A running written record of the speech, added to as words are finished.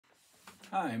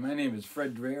Hi, my name is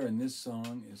Fred Dreher, and this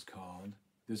song is called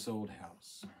This Old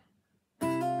House.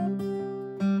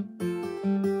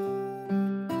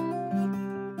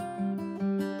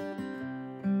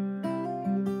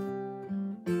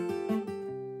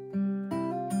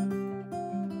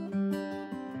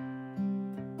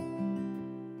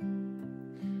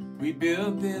 We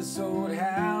built this old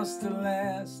house to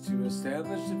last, to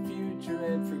establish the future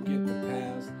and forget the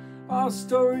past. All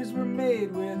stories were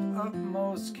made with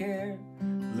utmost care.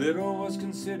 Little was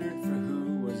considered for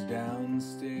who was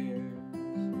downstairs.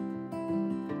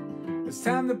 It's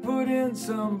time to put in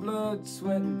some blood,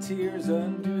 sweat, and tears,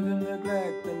 undo the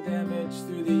neglect and damage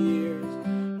through the years.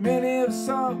 Many have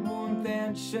sought warmth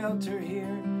and shelter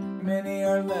here. Many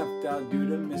are left out due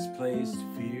to misplaced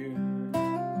fear.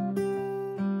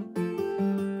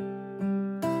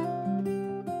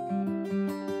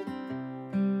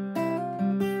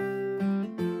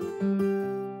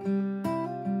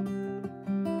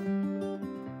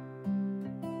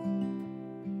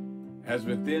 As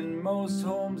within most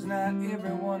homes, not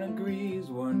everyone agrees.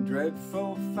 One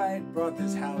dreadful fight brought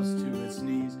this house to its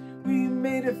knees. We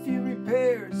made a few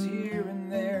repairs here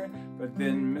and there, but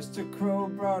then Mr. Crow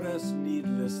brought us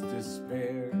needless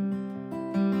despair.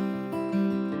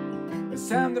 It's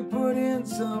time to put in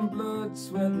some blood,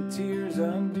 sweat, and tears,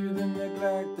 undo the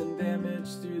neglect and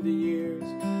damage through the years.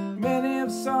 Many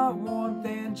have sought warmth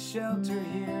and shelter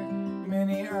here.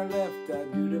 Many are left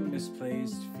out due to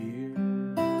misplaced fear.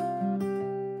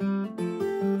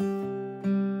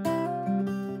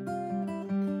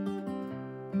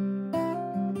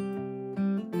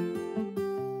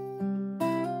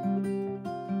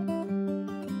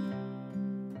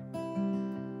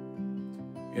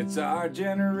 It's our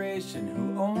generation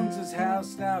who owns this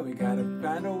house now. We gotta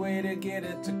find a way to get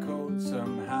it to code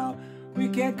somehow. We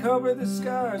can't cover the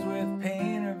scars with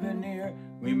paint or veneer.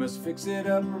 We must fix it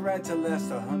up right to last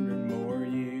 100 more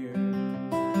years.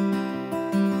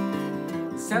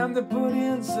 It's time to put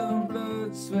in some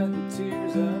blood, sweat, and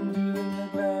tears, undo the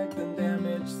neglect and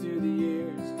damage through the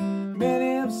years.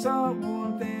 Many have sought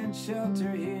warmth and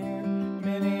shelter here.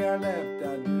 Many are left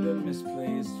out due to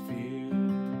misplaced fear.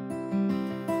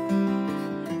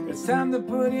 It's time to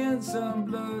put in some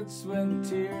blood, sweat, and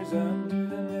tears, undo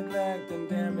the neglect and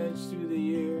damage through the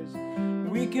years.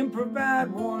 We can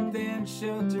provide warmth and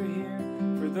shelter here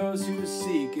for those who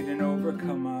seek it and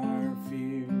overcome our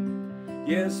fear.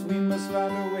 Yes, we must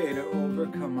find a way to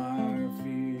overcome our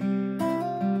fear.